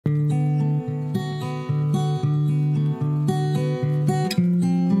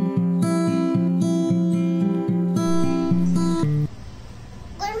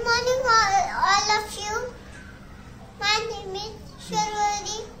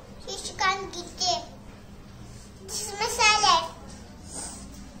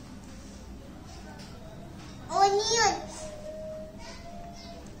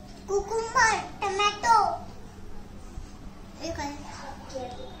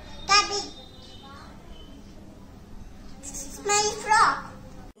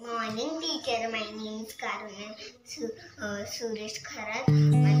is Karuna Suresh Kharat.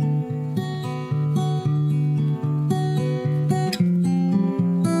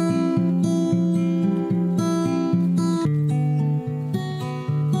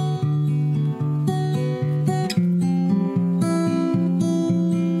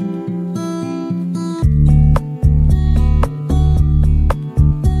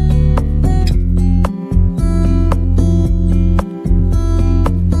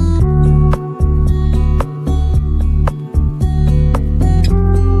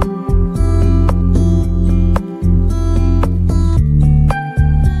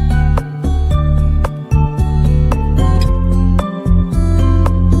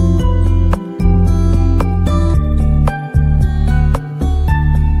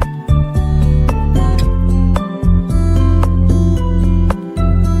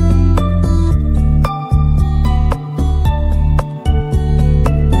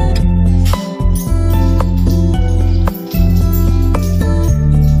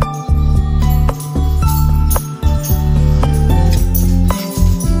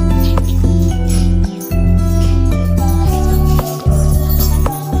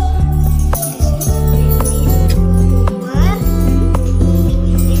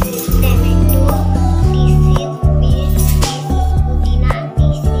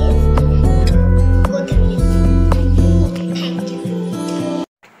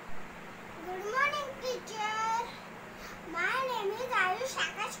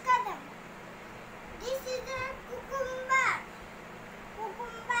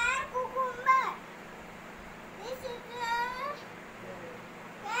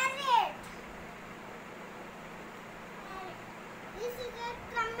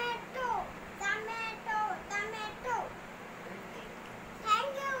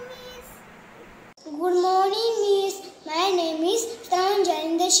 Good morning, Miss. My name is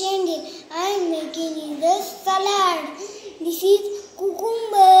Shende. I am making the salad. This is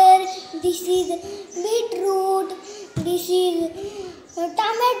cucumber. This is beetroot. This is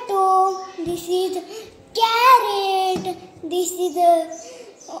tomato. This is carrot. This is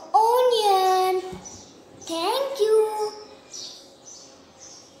onion. Thank you.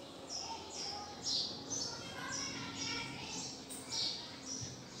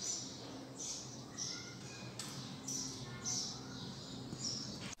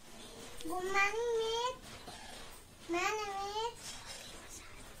 Good morning, Miss. My name is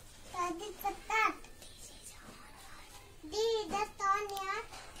Sajid Sattar. D is the onion.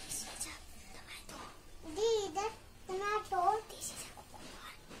 D is the tomato. D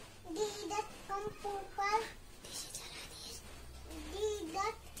is the cucumber. D is the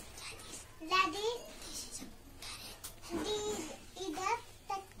radish. D is the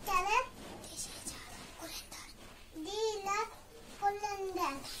carrot. D is the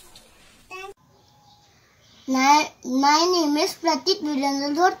coriander. My name is Pratik Virendra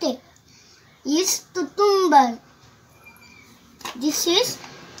Dhote. Is cucumber. This is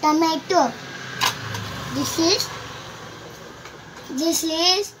tomato. This is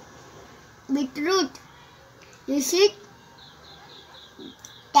beetroot. This is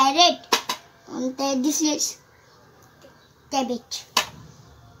carrot. And this is cabbage.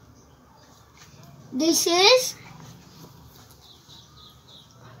 This is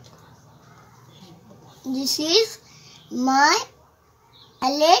my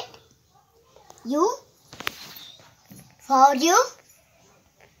palette. For you.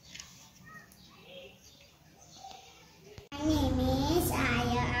 My name is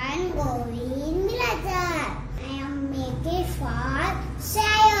Ayan Govin Milazar. I am making for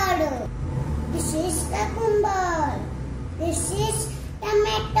salad. This is cucumber. This is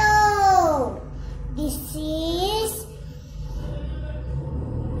tomato. This is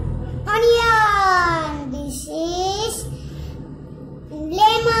onion. This is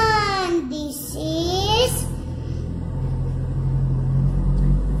lemon. This is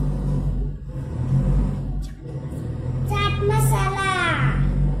chaat masala.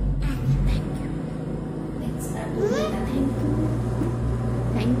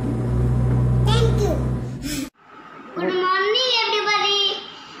 Thank you. Good morning, everybody.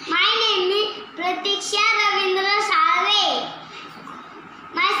 My name is Pratiksha Ravindra Salve.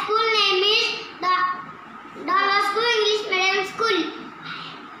 My school name is Dollar School English Medium School.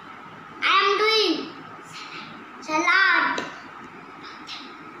 I am doing salad,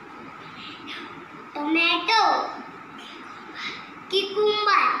 tomato,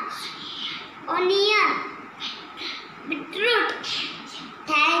 cucumber, onion, beetroot.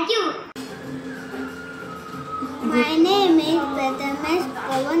 Thank you. My name is Prathamesh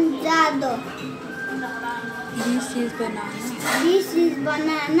Pawan Jadhav. This is banana. This is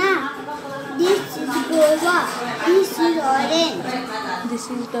banana. This is guava. This is orange. This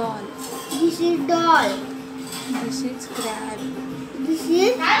is doll. This is doll. This is crab. This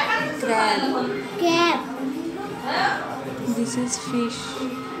is Crab. cap. This is fish.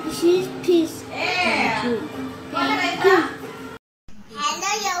 This is fish. Thank you. Thank you.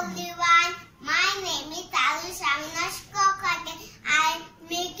 Hello everyone, my name is Kokate. I am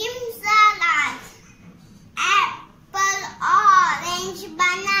making salad. Apple, orange,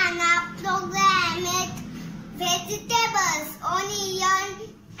 banana, pomegranate, vegetables, onion,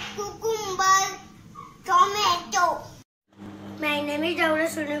 cucumber, tomato. My name is Dr.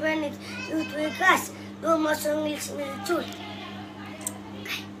 Sunil Youth Vikas. No more English Milchul.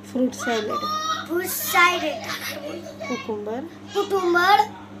 Fruit salad. Fruit salad. Cucumber. Cucumber.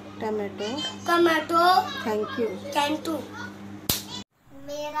 Tomato. Tomato. Thank you. Thank you.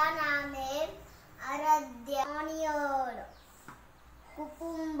 मेरा नाम है Aaradhya. Onion,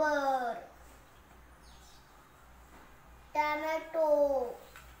 cucumber, tomato.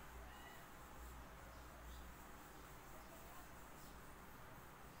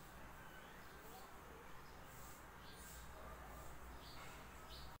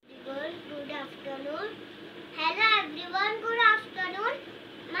 Good afternoon. Hello everyone, good afternoon.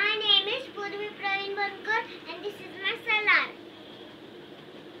 My name is Purvi Praveen Bankar and this is my salad.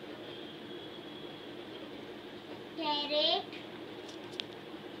 Carrot,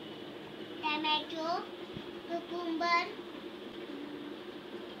 tomato, cucumber,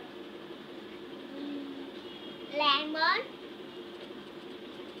 lemon,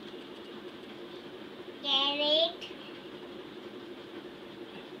 carrot,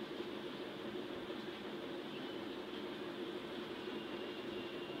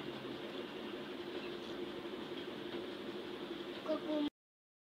 cucumber.